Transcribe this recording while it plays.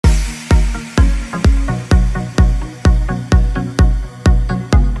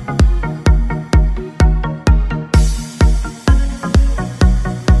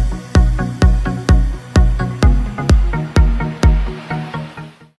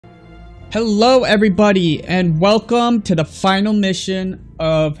Hello everybody and welcome to the final mission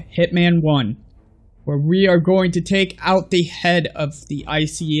of Hitman 1, where we are going to take out the head of the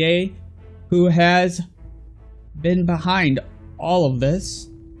ICA who has been behind all of this,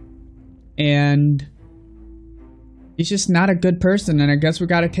 and he's just not a good person, and I guess we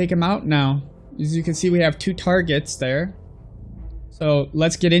gotta take him out now. As you can see, we have 2 targets there, so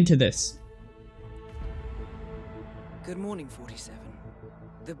let's get into this. Good morning, 47.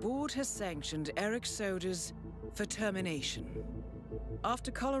 The board has sanctioned Eric Soda's for termination. After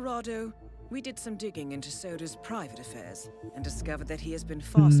Colorado, we did some digging into Soda's private affairs and discovered that he has been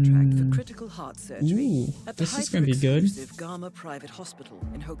fast-tracked for critical heart surgery at the hyper-exclusive Gamma Private Hospital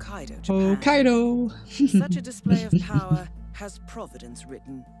in Hokkaido, Japan. Hokkaido! Such a display of power has Providence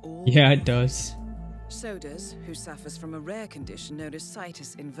written all Yeah, it does. Sodas, who suffers from a rare condition known as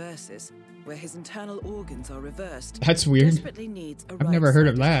situs inversus, where his internal organs are reversed, That's weird. desperately needs a I've never heard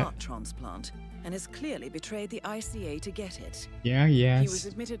of that. heart transplant, and has clearly betrayed the ICA to get it. Yeah, yes. He was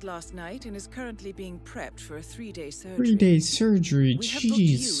admitted last night and is currently being prepped for a 3-day surgery. 3-day surgery, We have booked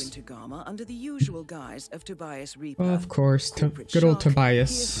you jeez. into Gamma under the usual guise of Tobias Reaper. Of course, Corporate good old shark,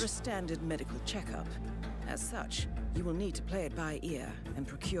 Tobias. Here for a standard medical checkup. As such, you will need to play it by ear and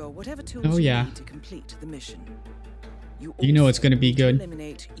procure whatever tools you need to complete the mission. You know it's going to be good.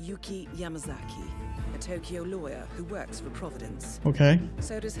 Eliminate Yuki Yamazaki, a Tokyo lawyer who works for Providence. Okay.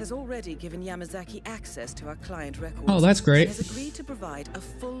 Sodas has already given Yamazaki access to our client records. Oh, that's great. And has agreed to provide a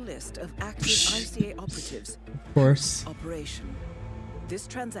full list of active ICA operatives. Of course. Operation. This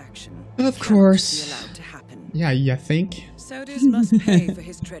transaction Of course. cannot be allowed to happen. Yeah, you think? Sodas must pay for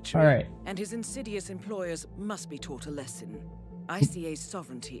his treachery. All right. And his insidious employers must be taught a lesson. ICA's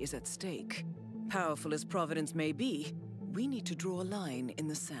sovereignty is at stake. Powerful as Providence may be, we need to draw a line in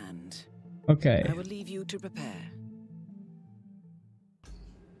the sand. Okay. I will leave you to prepare.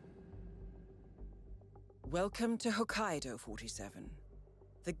 Welcome to Hokkaido, 47.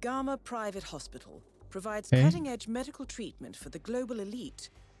 The Gamma Private Hospital provides cutting-edge medical treatment for the global elite,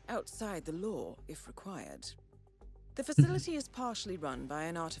 outside the law if required. The facility is partially run by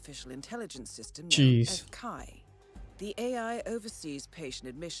an artificial intelligence system known as Kai. The AI oversees patient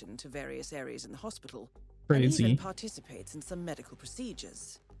admission to various areas in the hospital and even participates in some medical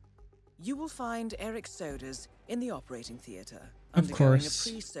procedures. You will find Eric Sodas in the operating theater, undergoing a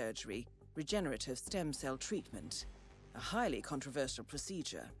pre-surgery regenerative stem cell treatment, a highly controversial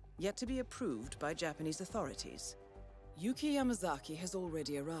procedure yet to be approved by Japanese authorities. Yuki Yamazaki has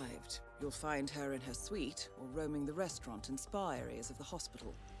already arrived. You'll find her in her suite or roaming the restaurant and spa areas of the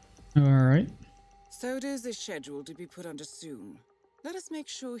hospital. All right. Sodas is scheduled to be put under soon. Let us make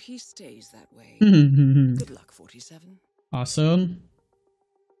sure he stays that way. Good luck, 47. Awesome.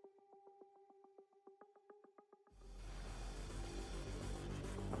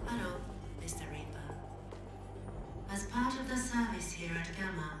 Hello, Mr. Reaper. As part of the service here at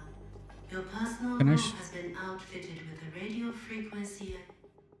Gamma, your personal home has been outfitted with a radio frequency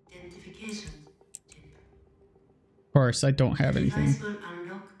identification chip. Of course, I don't have anything. The device will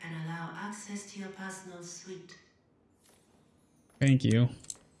unlock and allow access to your personal suite. Thank you.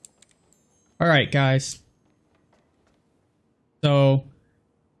 Alright, guys. So,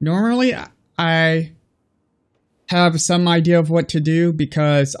 normally I have some idea of what to do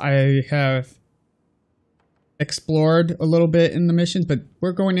because I have explored a little bit in the missions, but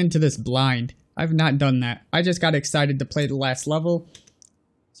we're going into this blind. I've not done that. I just got excited to play the last level.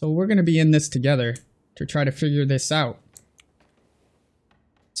 So we're going to be in this together to try to figure this out.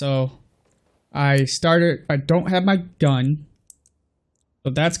 So, I don't have my gun. So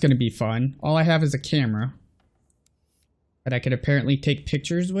that's going to be fun. All I have is a camera that I could apparently take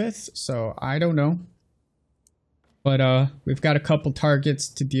pictures with. So I don't know. But we've got a couple targets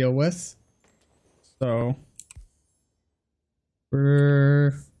to deal with. So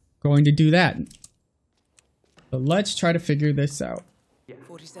we're going to do that. So let's try to figure this out.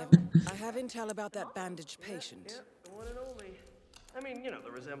 47. I have intel about that bandaged patient. Yeah, the one and only. I mean, you know,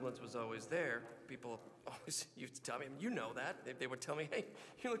 the resemblance was always there. People always used to tell me, you know that. They would tell me, hey,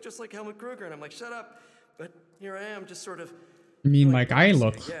 you look just like Helmut Kruger. And I'm like, shut up. But here I am, just sort of... I mean, like I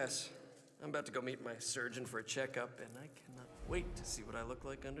look. Yes. I'm about to go meet my surgeon for a checkup, and I cannot wait to see what I look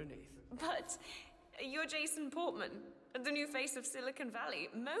like underneath. But you're Jason Portman, the new face of Silicon Valley.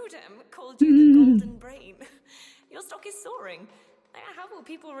 Modem called you the golden brain. Your stock is soaring. How will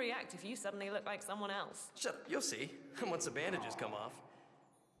people react if you suddenly look like someone else? Shut up, you'll see. Once the bandages come off.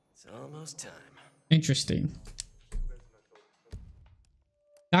 It's almost time. Interesting.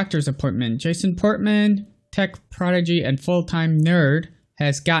 Doctor's appointment. Jason Portman, tech prodigy and full-time nerd,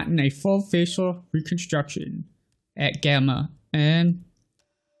 has gotten a full facial reconstruction at Gamma, and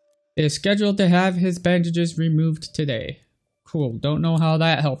is scheduled to have his bandages removed today. Cool. Don't know how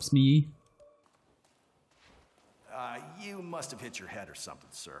that helps me. You must have hit your head or something,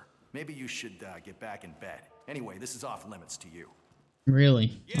 sir. Maybe you should get back in bed. Anyway, this is off limits to you.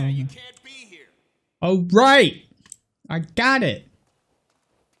 Really? Yeah, you can't be here. Oh, right! I got it!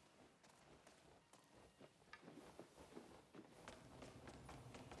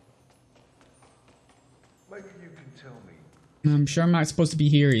 Maybe you can tell me. I'm sure I'm not supposed to be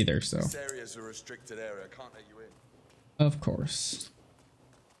here either, so. This area's a restricted area. I can't let you in. Of course.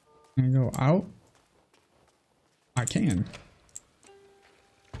 Can I go out? I can.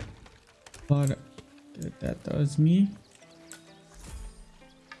 But that does me.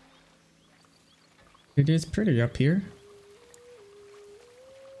 It is pretty up here.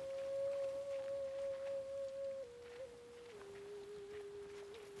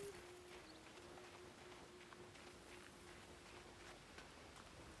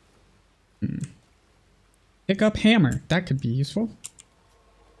 Pick up hammer. That could be useful.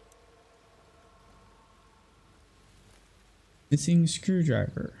 Missing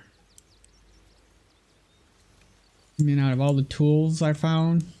screwdriver. I mean, out of all the tools I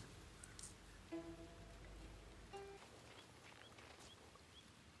found.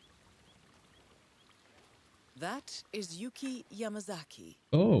 That is Yuki Yamazaki,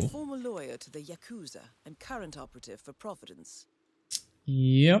 Oh. former lawyer to the Yakuza and current operative for Providence.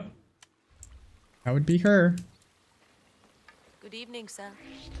 Yep. That would be her. Good evening, sir.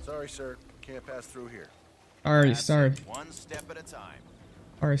 Sorry, sir. Can't pass through here. Sorry. One step at a time.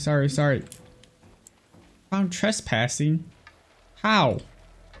 Sorry. Found trespassing. How?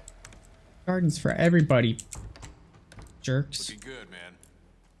 Gardens for everybody. Jerks. Would be good, man.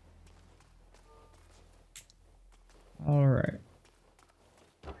 Alright.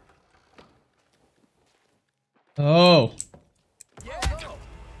 Oh. Yeah.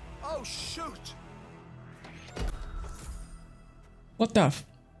 Oh shoot. What the f-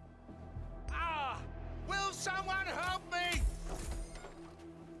 Will someone help me?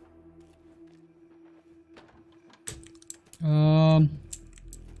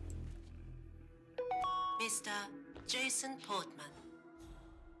 Mr. Jason Portman,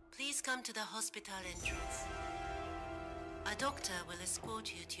 please come to the hospital entrance. A doctor will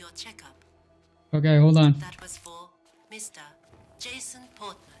escort you to your checkup. Okay, hold on. That was for Mr. Jason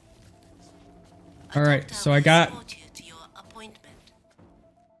Portman. Alright, so I got... Escort you to your appointment.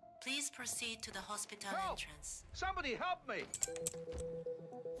 Please proceed to the hospital entrance. Somebody help me.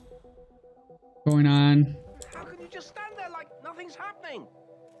 going on. How can you just stand there like nothing's happening?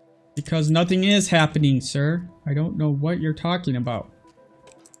 Because nothing is happening, sir. I don't know what you're talking about.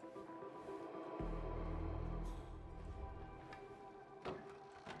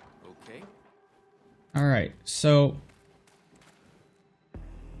 Okay. Alright, so...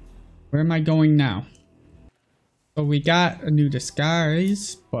 where am I going now? So we got a new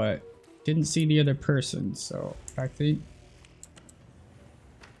disguise, but didn't see the other person, so I think...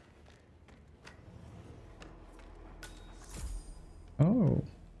 oh.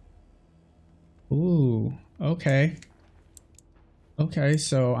 Ooh, okay. Okay,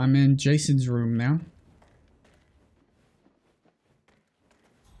 so I'm in Jason's room now.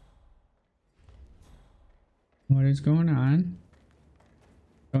 What is going on?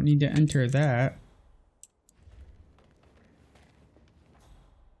 Don't need to enter that.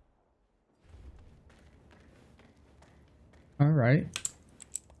 All right.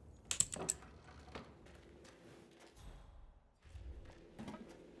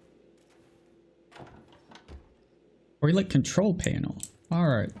 Toilet control panel. All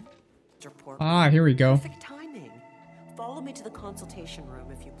right. Ah, here we go. Perfect timing. Follow me to the consultation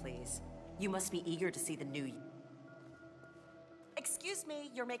room, if you please. You must be eager to see the new... Excuse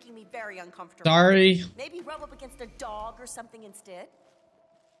me, you're making me very uncomfortable. Sorry. Maybe rub up against a dog or something instead?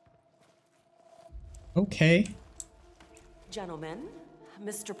 Okay. Gentlemen,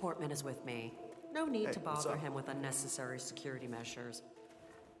 Mr. Portman is with me. No need to bother him with unnecessary security measures.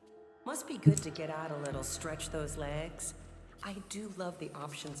 Must be good to get out a little, stretch those legs. I do love the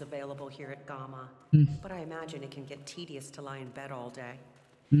options available here at Gamma, but I imagine it can get tedious to lie in bed all day.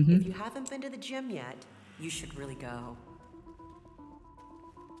 If you haven't been to the gym yet, you should really go.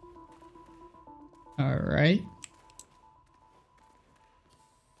 All right.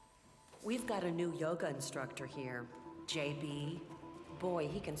 We've got a new yoga instructor here, JB. Boy,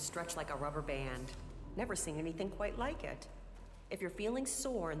 he can stretch like a rubber band. Never seen anything quite like it. If you're feeling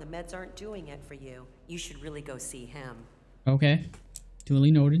sore and the meds aren't doing it for you, you should really go see him. Okay. Duly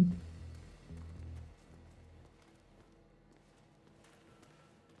noted.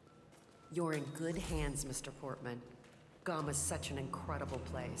 You're in good hands, Mr. Portman. Gamma's such an incredible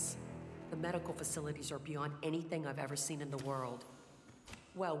place. The medical facilities are beyond anything I've ever seen in the world.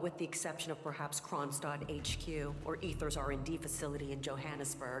 Well, with the exception of perhaps Kronstadt HQ or Ether's R&D facility in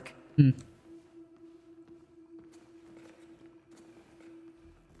Johannesburg.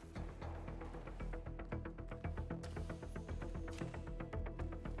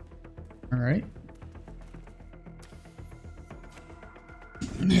 All right.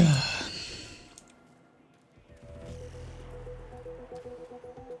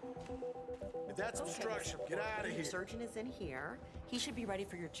 That's obstruction. Get out of Your here. surgeon is in here. He should be ready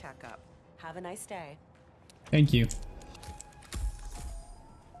for your checkup. Have a nice day. Thank you.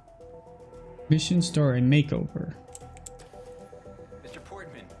 Mission store and makeover. Mr.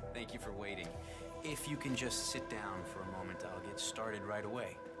 Portman, thank you for waiting. If you can just sit down for a moment, I'll get started right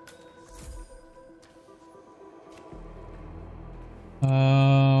away.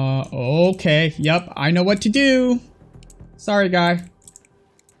 Okay. Yep, I know what to do. Sorry, guy.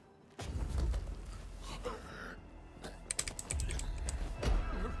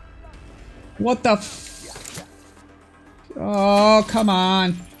 What the f- Oh, come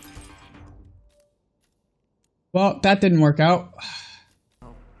on. Well, that didn't work out.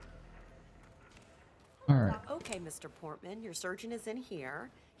 Alright. Okay, Mr. Portman, your surgeon is in here.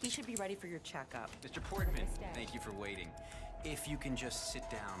 He should be ready for your checkup. Mr. Portman, thank you for waiting. If you can just sit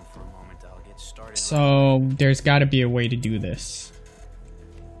down for a moment, I'll get started. So, there's gotta be a way to do this.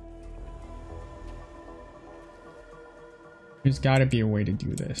 There's gotta be a way to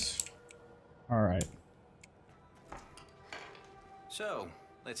do this. Alright. So,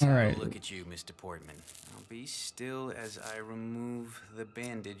 let's have a look at you, Mr. Portman. I'll be still as I remove the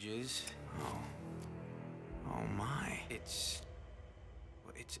bandages. Oh my. It's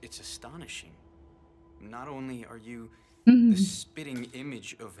astonishing. Not only are you the spitting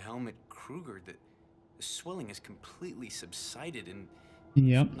image of Helmut Kruger, the swelling has completely subsided and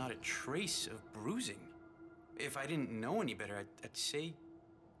not a trace of bruising. If I didn't know any better, I'd say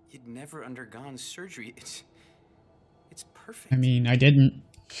you'd never undergone surgery. It's perfect. I mean, I didn't.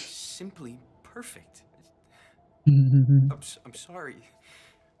 Simply perfect. I'm sorry.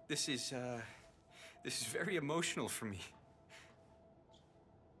 This is very emotional for me.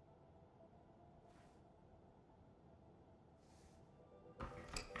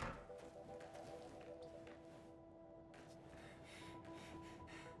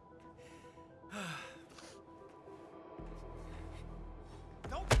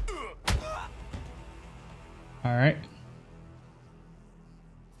 All right.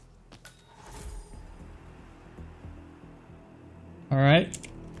 All right.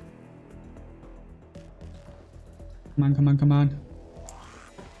 Come on, come on, come on.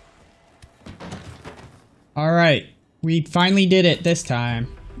 All right. We finally did it this time.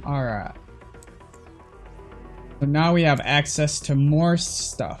 All right. So now we have access to more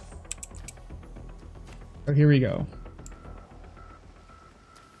stuff. So here we go.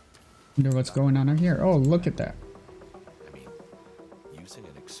 Wonder what's going on here. Oh, look at that. I mean, using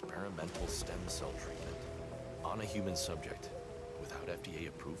an experimental stem cell treatment on a human subject without FDA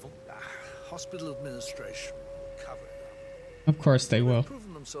approval? Hospital administration covered up. Of course they will. They've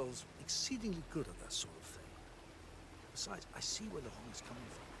proven themselves exceedingly good at that sort of thing. Besides, I see where the homie's coming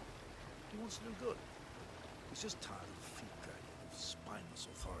from. He wants to do good. He's just tired of the feet dragging of spineless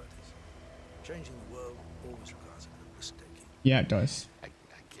authorities. Changing the world always requires a bit of risk-taking. Yeah, it does. I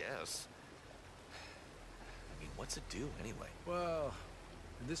guess. I mean, what's it do anyway? Well,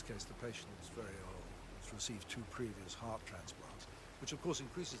 in this case, the patient is very old. He's received 2 previous heart transplants, which of course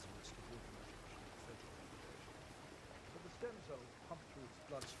increases the risk of organ rejection and fatal. So the stem cells pumped through its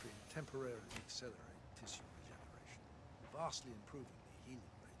bloodstream temporarily accelerate tissue regeneration, vastly improving the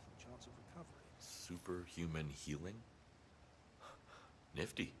healing rate and chance of recovery. Superhuman healing?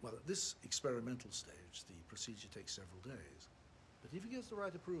 Nifty. Well, at this experimental stage, the procedure takes several days. But if he gets the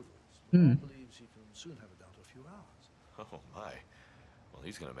right approvals, Law believes he can soon have it down to a few hours. Oh my. Well,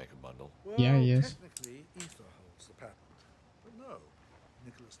 he's gonna make a bundle. Well, yeah, he is. Technically, Ether holds the patent. But no,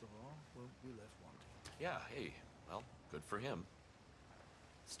 Nicholas Laurent won't be left wanting. Yeah, hey, well, good for him.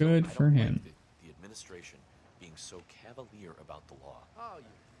 Good for I don't him. like the administration being so cavalier about the law. Oh, you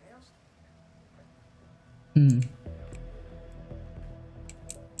asked?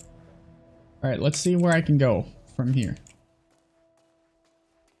 Alright, let's see where I can go from here.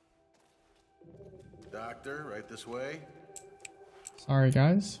 Doctor, right this way. Sorry,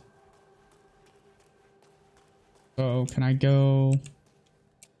 guys. So, can I go...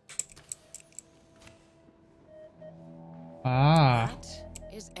 Ah. That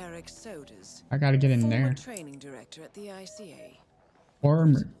is Eric Soders, I gotta get in former there. training director at the ICA.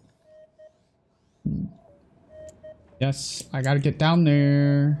 Former. Yes, I gotta get down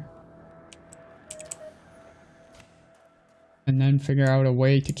there. And then figure out a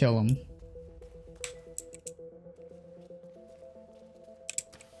way to kill him.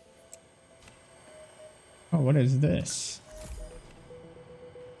 Oh, what is this?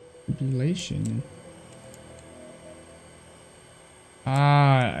 Tribulation.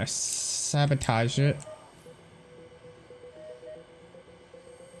 Ah, sabotage it.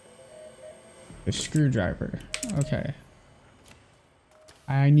 The screwdriver. Okay.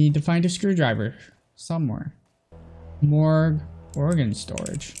 I need to find a screwdriver somewhere. Morgue organ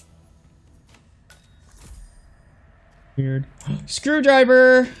storage. Weird.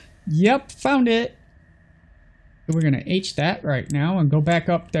 Screwdriver! Yep, found it. We're gonna H that right now and go back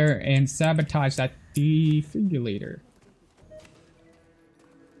up there and sabotage that defibrillator.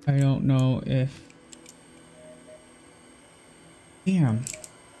 I don't know if... Damn.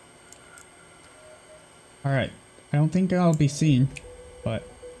 Alright. I don't think I'll be seen, but...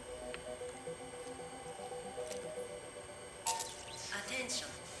 Attention.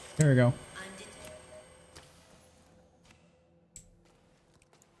 There we go.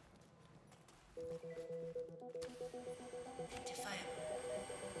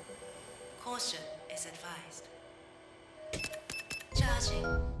 Caution is advised. Charging.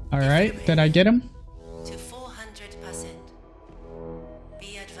 Alright, did I get him? To 400%.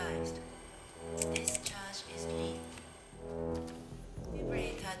 Be advised. This charge is lethal.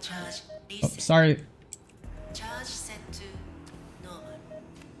 Vibrator charge reset. Oh, sorry. Charge set to normal.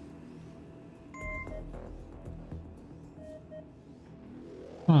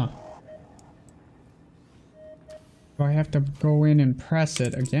 Huh. Do I have to go in and press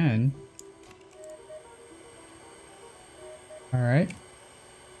it again? Alright.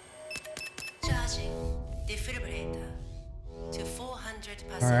 Charging defibrillator to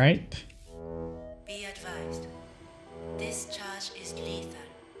 400%. Alright. Be advised. This charge is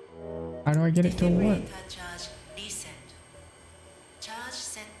lethal. How do I get it to work? Defibrillator charge reset. Charge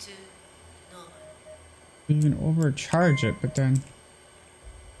set to normal. You can overcharge it, but then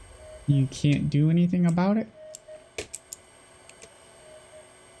you can't do anything about it?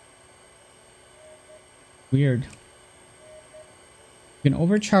 Weird. You can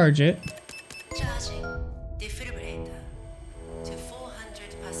overcharge it. Charging defibrillator to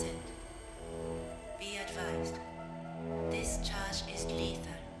 400%. Be advised. This charge is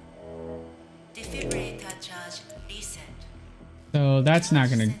lethal. Defibrillator charge reset. So that's not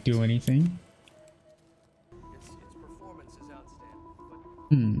gonna do anything. Its performance is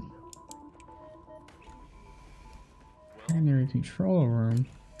outstanding, but Secondary control room.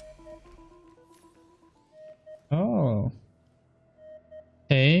 Oh.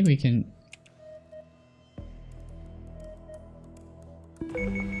 Okay, we can...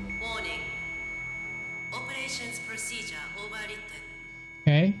 Warning. Operations procedure overwritten.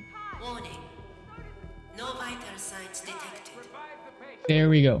 Okay. Warning. No vital signs detected. There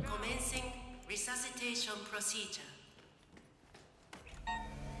we go. Commencing resuscitation procedure.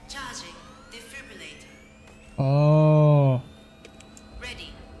 Charging defibrillator. Oh. Ready.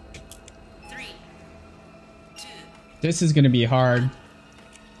 3, 2, This is gonna be hard.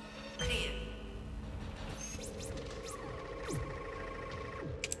 clear.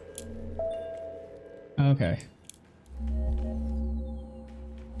 Okay.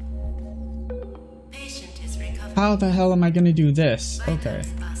 Patient is recovering. How the hell am I gonna do this? Okay.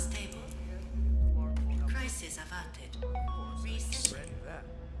 Vitals are stable. Crisis averted. Reset.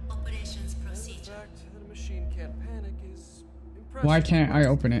 Operations the procedure. fact that a machine can't panic is impressive. Why can't I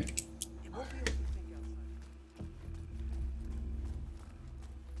open it? It won't be able to think outside.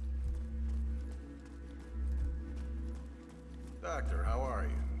 Doctor, how are you?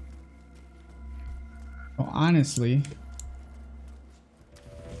 Well, honestly,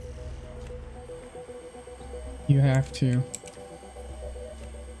 you have to.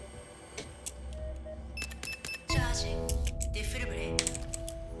 Charging defibrillator.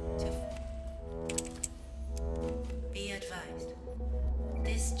 Be advised.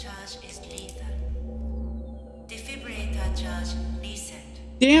 This charge is lethal. Defibrillator charge reset.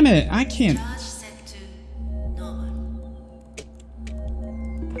 Damn it! I can't. Charge set to normal.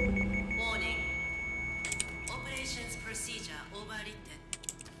 Warning. Operations procedure overwritten.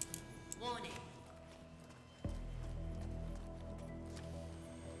 Warning.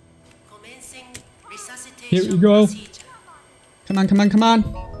 Commencing resuscitation Here we go. procedure. Come on, come on, come on.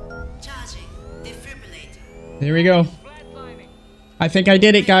 Charging defibrillator. There we go. I think I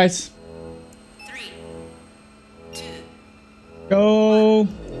did it, guys. 3, 2, Go.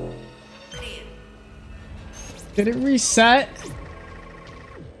 clear. Did it reset?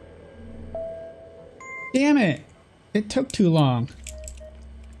 Damn it. It took too long.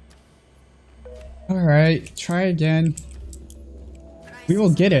 Alright, try again. We will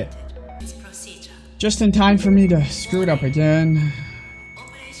get it. Just in time for me to screw it up again.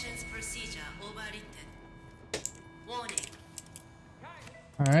 Operations procedure overwritten. Warning.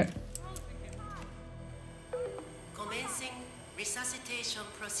 Alright. Commencing resuscitation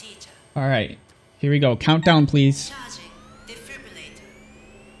procedure. Alright. Here we go. Countdown, please. Charging defibrillator.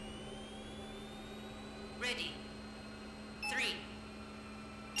 Ready. 3,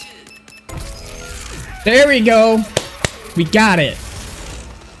 2. There we go. We got it.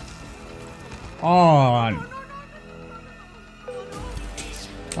 On.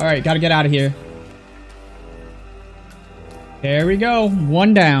 Alright, gotta get out of here. There we go.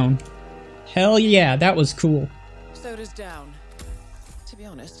 One down. Hell yeah, that was cool. Soda's down. To be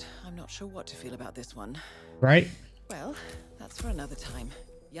honest, I'm not sure what to feel about this one. Right? Well, that's for another time.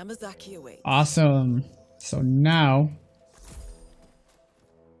 Yamazaki awaits. Awesome. So now...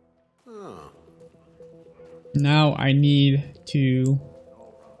 Now I need to...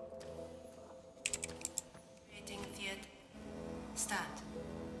 Rating theater. Start.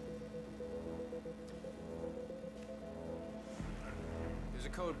 There's a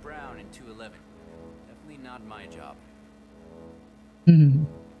code brown in 211. Definitely not my job.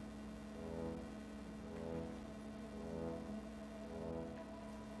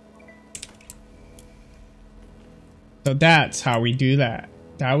 So that's how we do that.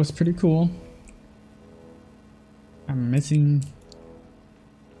 That was pretty cool. I'm missing...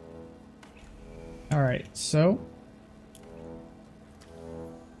 Alright, so...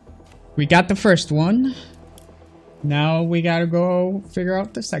 We got the first one. Now we gotta go figure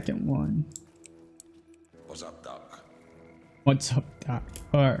out the second one. What's up, Doc? What's up, Doc?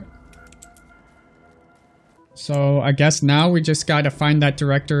 Alright. So I guess now we just gotta find that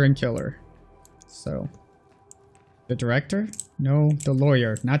director and kill her. So... The director? No, the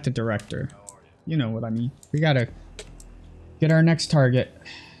lawyer, not the director. You know what I mean. We gotta get our next target.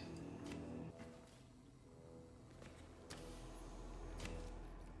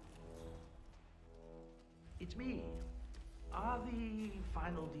 It's me. Are the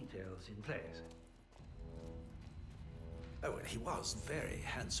final details in place? Oh, well, he was very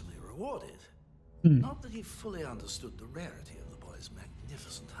handsomely rewarded. Hmm. Not that he fully understood the rarity of the boy's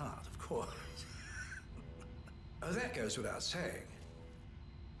magnificent heart, of course. Oh, that goes without saying.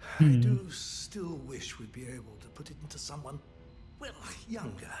 I do still wish we'd be able to put it into someone, well,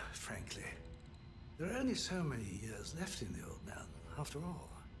 younger, frankly. There are only so many years left in the old man, after all.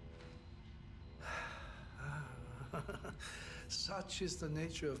 Such is the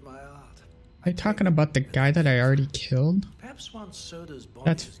nature of my art. Are you talking about the guy that I already killed? Perhaps once Soda's body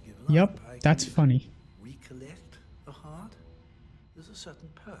That's... is given Yep, up, I that's can funny. recollect the heart. There's a certain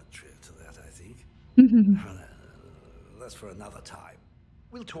poetry to that, I think. That's for another time.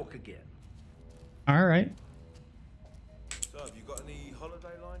 We'll talk again. Alright. So, have you got any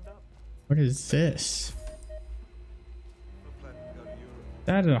holiday lined up? What is this? I'm planning to go to Europe. Is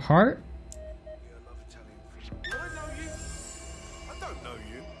that a heart? Yeah, I love Italian food. I know you. I don't know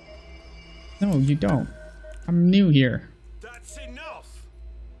you. No, you don't. I'm new here. That's enough.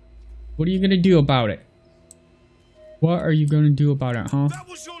 What are you gonna do about it? What are you gonna do about it, huh? That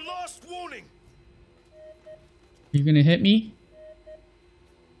was your last warning. You gonna hit me?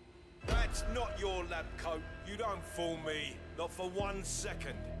 That's not your lab coat. You don't fool me. Not for 1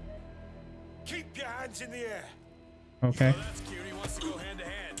 second. Keep your hands in the air. Okay. Oh, that's cute. He wants to go hand to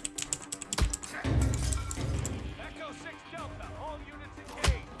hand. Echo 6 Delta. All units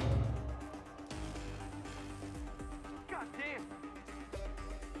engaged. God damn.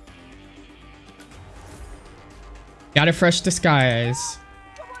 Got a fresh disguise.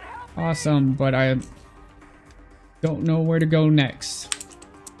 Awesome, but I don't know where to go next.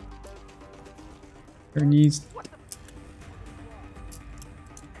 There needs to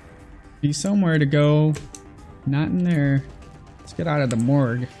be somewhere to go. Not in there. Let's get out of the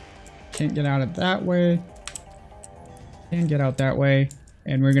morgue. Can't get out of that way. Can't get out that way.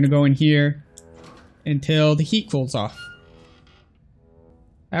 And we're gonna go in here until the heat cools off.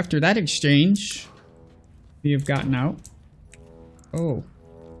 After that exchange, we have gotten out. Oh.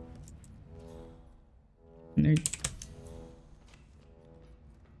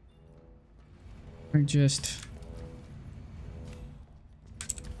 I just...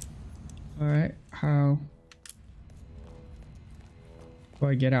 Alright, how do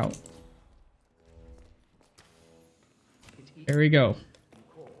I get out? There we go.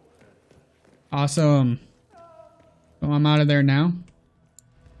 Awesome. So I'm out of there now.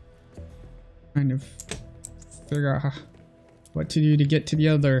 Kind of figure out what to do to get to the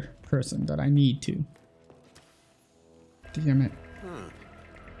other person that I need to. Damn it.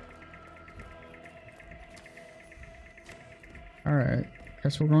 Alright.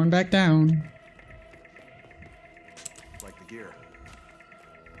 Guess we're going back down. Like the gear.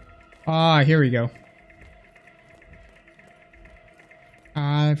 Ah, here we go.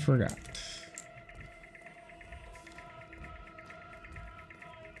 I forgot.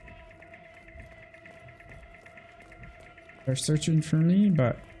 They're searching for me,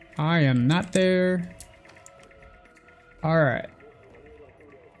 but I am not there. Alright.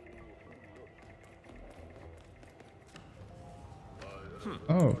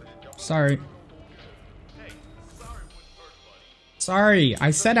 Oh, sorry. Sorry,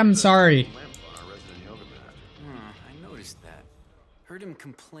 I said I'm sorry. I noticed that. Heard him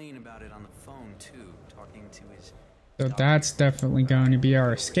complain about it on the phone too, talking to his... So that's definitely going to be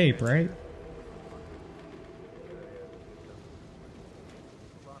our escape, right?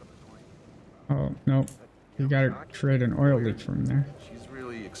 Oh, nope. You gotta create an oil leak from there. She's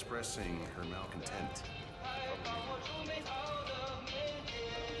really expressing her malcontent.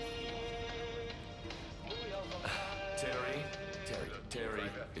 Terry,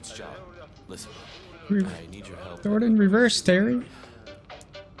 it's John. Listen, I need your help. Throw it in reverse, Terry.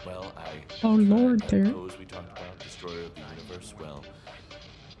 Well, oh Lord, Terry. Pose we talked about, Destroyer of the Universe. Well,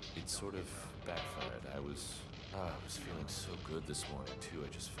 it sort of backfired. I was feeling so good this morning too. I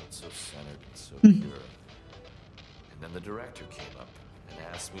just felt so centered and so pure. And then the director came up and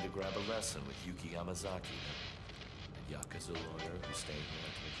asked me to grab a lesson with Yuki Yamazaki, a Yakuza lawyer who's staying here.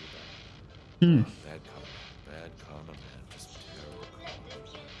 I told you about. Bad karma, man. Just terrible karma.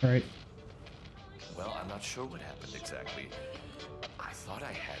 Right. Well, I'm not sure what happened exactly. I thought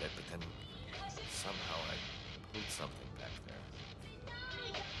I had it, but then somehow I pulled something back there.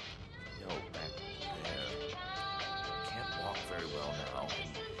 Yo, back there. I can't walk very well now,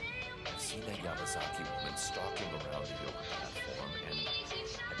 and I've seen that Yamazaki woman stalking around the yoga platform, and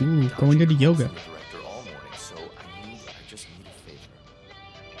I've been going to the yoga. The director all morning, so I just need a favor.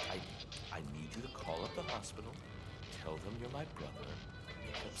 I need you to call up the hospital, tell them you're my brother,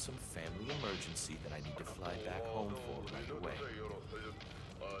 make up some family emergency that I need to fly back home for right away.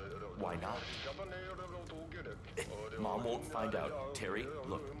 Why not? Mom won't find out. Terry,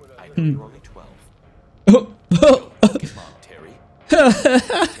 look, I know you're only 12. Focus, Mom, Terry.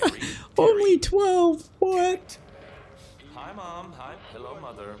 Terry. Only 12? What? Hi, Mom. Hi. Hello,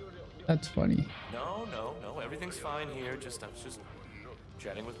 Mother. That's funny. No, everything's fine here. I was just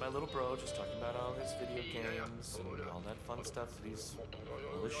chatting with my little bro, just talking about all his video games and all that fun stuff that he's,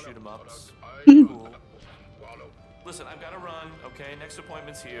 all his shoot 'em ups. Cool. Listen, I've got to run, okay? Next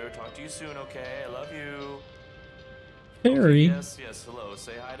appointment's here. Talk to you soon, okay? I love you. Harry. Okay, yes, hello.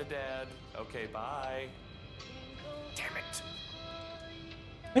 Say hi to Dad. Okay, bye. Damn it.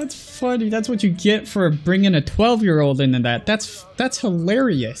 That's funny. That's what you get for bringing a 12-year-old into that. That's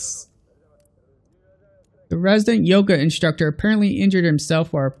hilarious. The resident yoga instructor apparently injured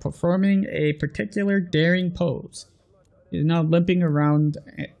himself while performing a particular daring pose. He is now limping around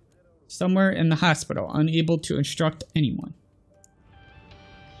somewhere in the hospital, unable to instruct anyone.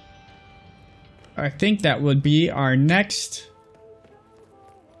 I think that would be our next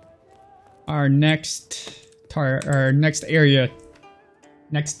area.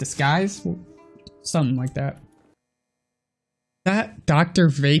 Next disguise? Something like that. That Dr.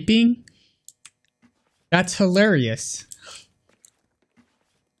 Vaping? That's hilarious.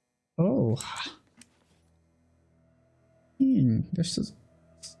 Oh. This is...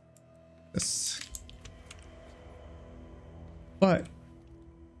 This... But...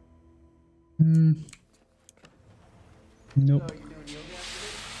 Nope. I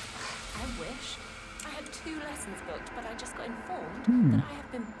wish. I had 2 lessons booked, but I just got informed that I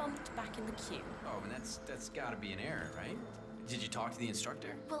have been bumped back in the queue. Oh, and that's gotta be an error, right? Did you talk to the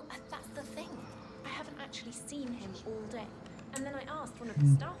instructor? Well, that's the thing. I haven't actually seen him all day. And then I asked one of the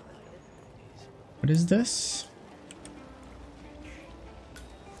staff. What is this?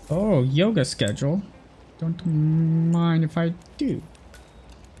 Oh, yoga schedule. Don't mind if I do.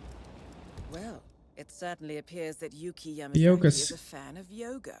 Well, it certainly appears that Yuki Yamazaki is a fan of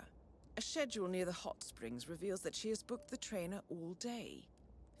yoga. A schedule near the hot springs reveals that she has booked the trainer all day.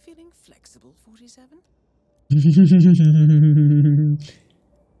 Feeling flexible, 47?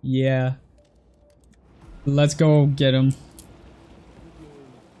 Yeah. Let's go get him.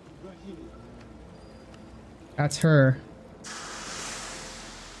 That's her.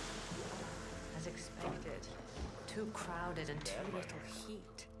 As expected. Too crowded and too little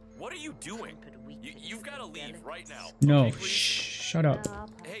heat. What are you doing? You've got to leave right now. No, okay, shut up.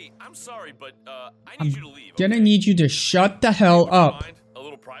 Hey, I'm sorry, but I need you to leave. Gonna need you to shut the hell up. A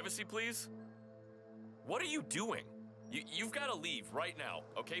little privacy, please? What are you doing? You've got to leave right now,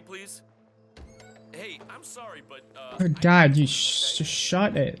 okay, please? Hey, I'm sorry, but Oh God, you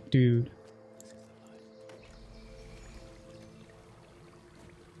shut it, dude.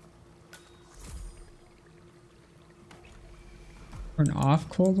 Turn off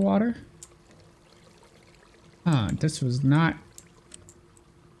cold water? Huh, this was not...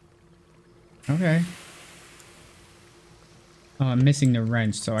 Okay. Oh, I'm missing the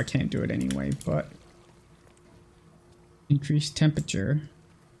wrench, so I can't do it anyway, but... Increase temperature.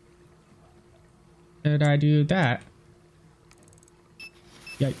 Did I do that?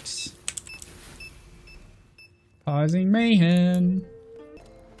 Yikes. Causing mayhem.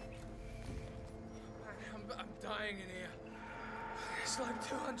 I'm dying in here. It's like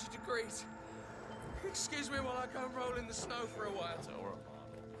 200 degrees. Excuse me while I go and roll in the snow for a while.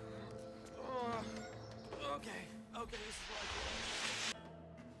 Oh, okay, this is right.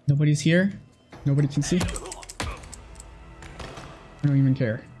 Nobody's here? Nobody can see? I don't even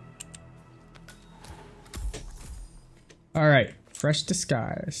care. Alright, fresh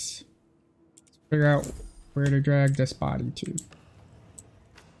disguise. Let's figure out where to drag this body to.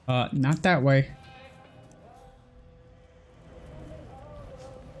 Not that way.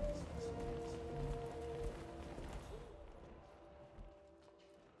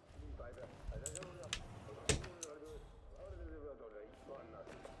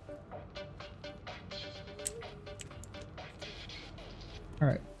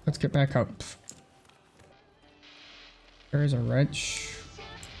 Alright, let's get back up. There's a wrench.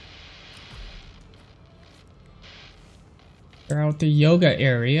 They're out the yoga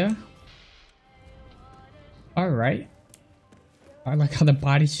area. Alright. I like how the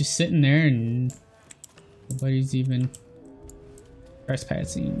body's just sitting there and nobody's even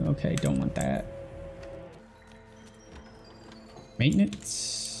trespassing. Okay, don't want that.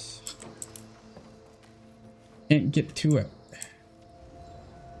 Maintenance. Can't get to it.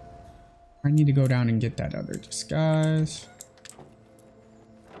 I need to go down and get that other disguise.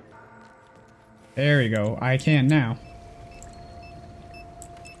 There we go. I can now.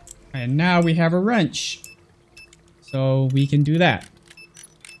 And now we have a wrench. So we can do that.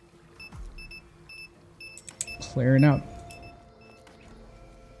 Clearing out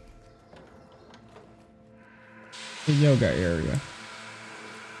the yoga area.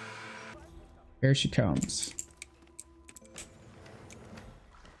 Here she comes.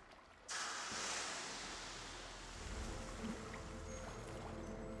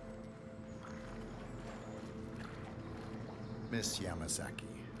 Miss Yamazaki,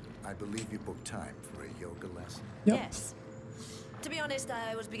 I believe you booked time for a yoga lesson. Yep. Yes. To be honest,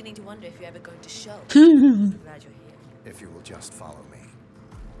 I was beginning to wonder if you're ever going to show. I'm glad you're here. If you will just follow me.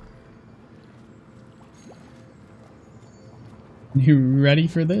 You ready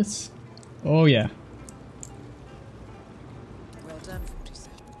for this? Oh yeah. Well done,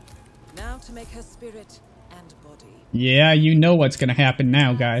 47. Now to make her spirit and body. Yeah, you know what's gonna happen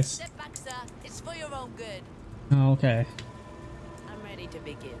now, guys. Step back, sir. It's for your own good. Okay. I'm ready to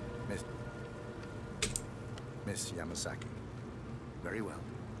begin. Miss Yamazaki. Very well.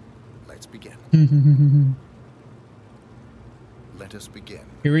 Let's begin. Let us begin.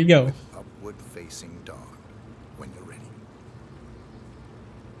 Here we go. With upward facing dawn. When you're ready.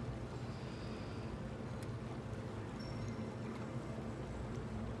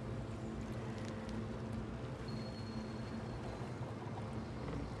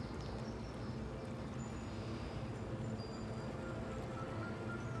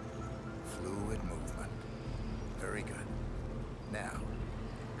 Fluid movement. Very good. Now,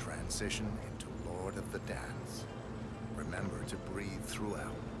 transition into Lord of the Dance. Remember to breathe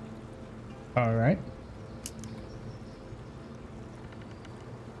throughout. All right.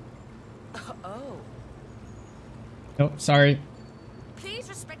 Oh. Oh, sorry. Please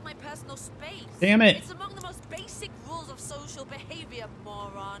respect my personal space. Damn it. It's among the most basic rules of social behavior,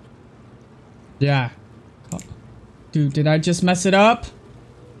 moron. Yeah. Oh. Dude, did I just mess it up?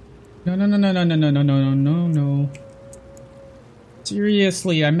 No, no, no, no, no, no, no, no, no, no, no.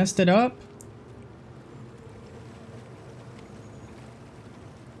 Seriously, I messed it up?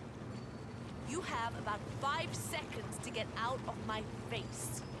 You have about 5 seconds to get out of my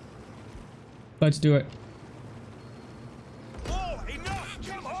face. Let's do it. Oh, enough!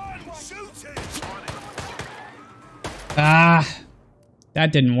 Come on, shoot it! Ah,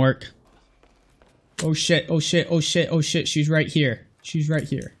 that didn't work. Oh shit, oh shit, oh shit, oh shit, she's right here. She's right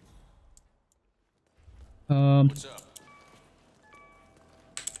here. What's up?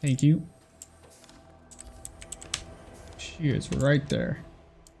 Thank you. She is right there.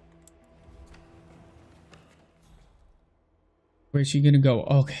 Where's she gonna go?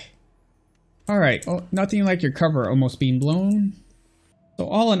 Okay. Alright, oh, nothing like your cover almost being blown. So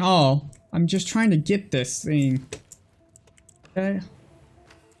all in all, I'm just trying to get this thing. Okay.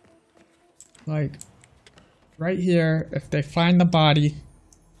 Like, right here, if they find the body,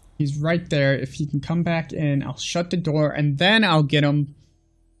 he's right there. If he can come back in, I'll shut the door and then I'll get him.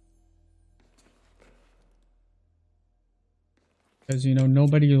 Because, you know,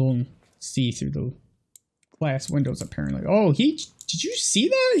 nobody will see through the glass windows, apparently. Oh, did you see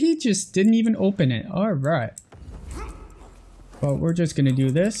that? He just didn't even open it. All right. Well, we're just going to do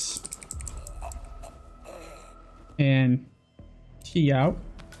this. And T out.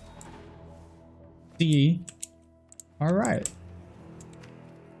 D. All right.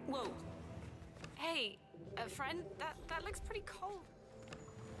 Whoa. Hey, friend, that looks pretty cold.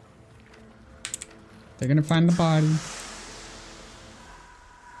 They're going to find the body.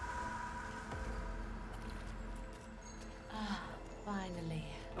 Finally.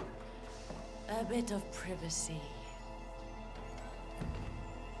 A bit of privacy.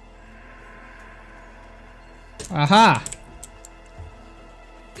 Aha!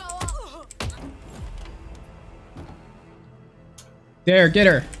 There, get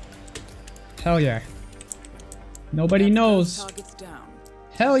her. Hell yeah. Nobody knows. Targets down.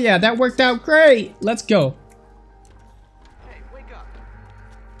 Hell yeah, that worked out great. Let's go. Hey, wake up.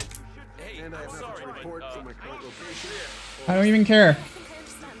 Hey, I'm sorry, report from my current location. I don't even care.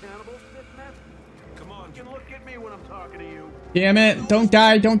 Come on, you can look at me when I'm talking to you. Damn it. Don't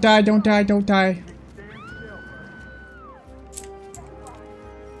die, don't die, don't die, don't die.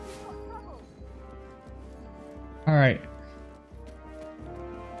 Alright.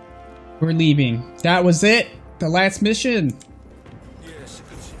 We're leaving. That was it. The last mission.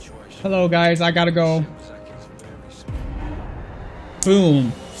 Hello guys, I gotta go.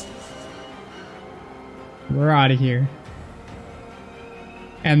 Boom. We're out of here.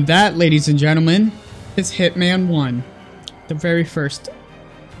 And that, ladies and gentlemen, is Hitman 1. The very first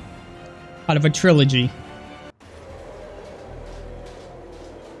out of a trilogy.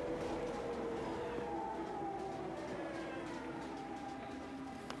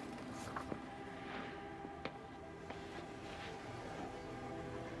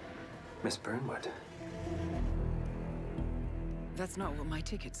 Miss Burnwood. That's not what my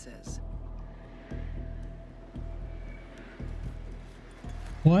ticket says.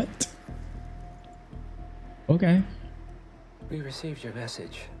 What? Okay. We received your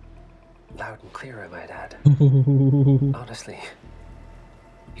message. Loud and clear, I might add. Honestly,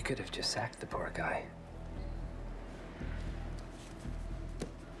 you could have just sacked the poor guy.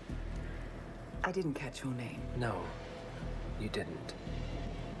 I didn't catch your name. No, you didn't.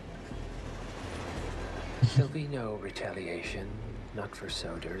 There'll be no retaliation, not for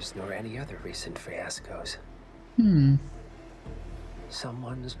Soders, nor any other recent fiascos.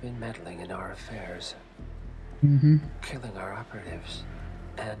 Someone's been meddling in our affairs. Killing our operatives,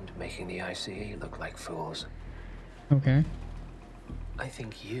 and making the ICA look like fools. Okay. I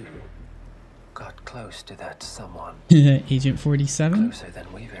think you got close to that someone. Agent 47? Closer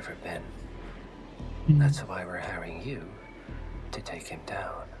than we've ever been. That's why we're hiring you to take him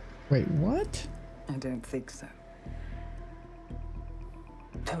down. Wait, what? I don't think so.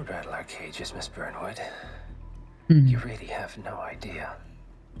 Don't rattle our cages, Miss Burnwood. You really have no idea.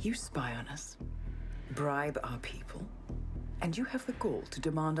 You spy on us, bribe our people, and you have the gall to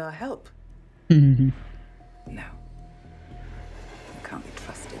demand our help. No. You can't be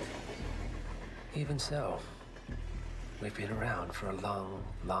trusted. Even so, we've been around for a long,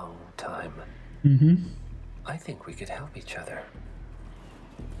 long time. I think we could help each other.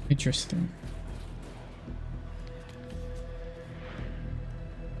 Interesting.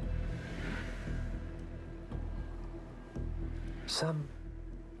 Some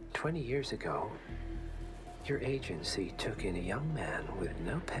 20 years ago, your agency took in a young man with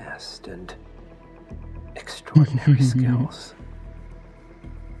no past and extraordinary skills.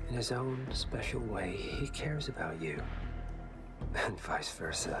 In his own special way, he cares about you, and vice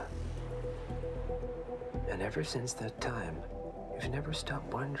versa. And ever since that time, you've never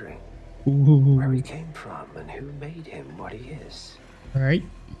stopped wondering where he came from and who made him what he is. All right.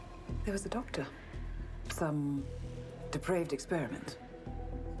 There was a doctor. Some depraved experiment.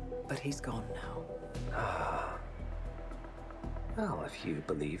 But he's gone now. Ah. Well, if you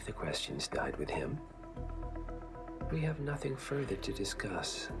believe the questions died with him, we have nothing further to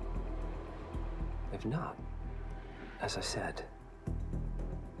discuss. If not, as I said,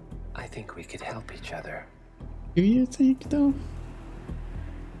 I think we could help each other. Do you think, though?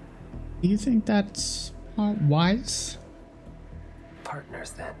 Do you think that's wise?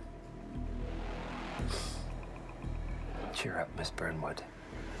 Partners, then. Cheer up, Miss Burnwood.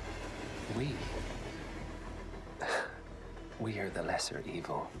 We are the lesser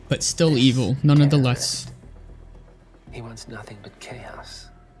evil. But still evil, nonetheless. He wants nothing but chaos.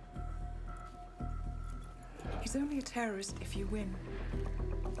 He's only a terrorist if you win.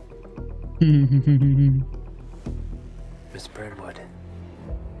 Miss Birdwood,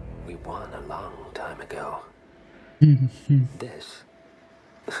 we won a long time ago. This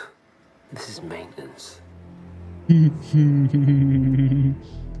is maintenance.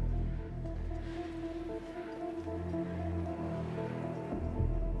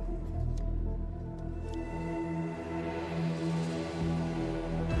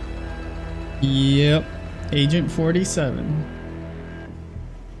 Yep, Agent 47.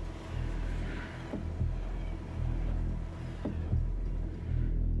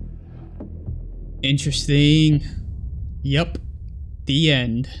 Interesting. Yep, the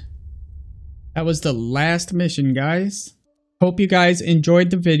end. That was the last mission, guys. Hope you guys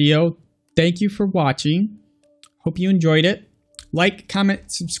enjoyed the video. Thank you for watching. Hope you enjoyed it. Like,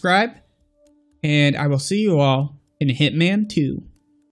 comment, subscribe, and I will see you all in Hitman 2.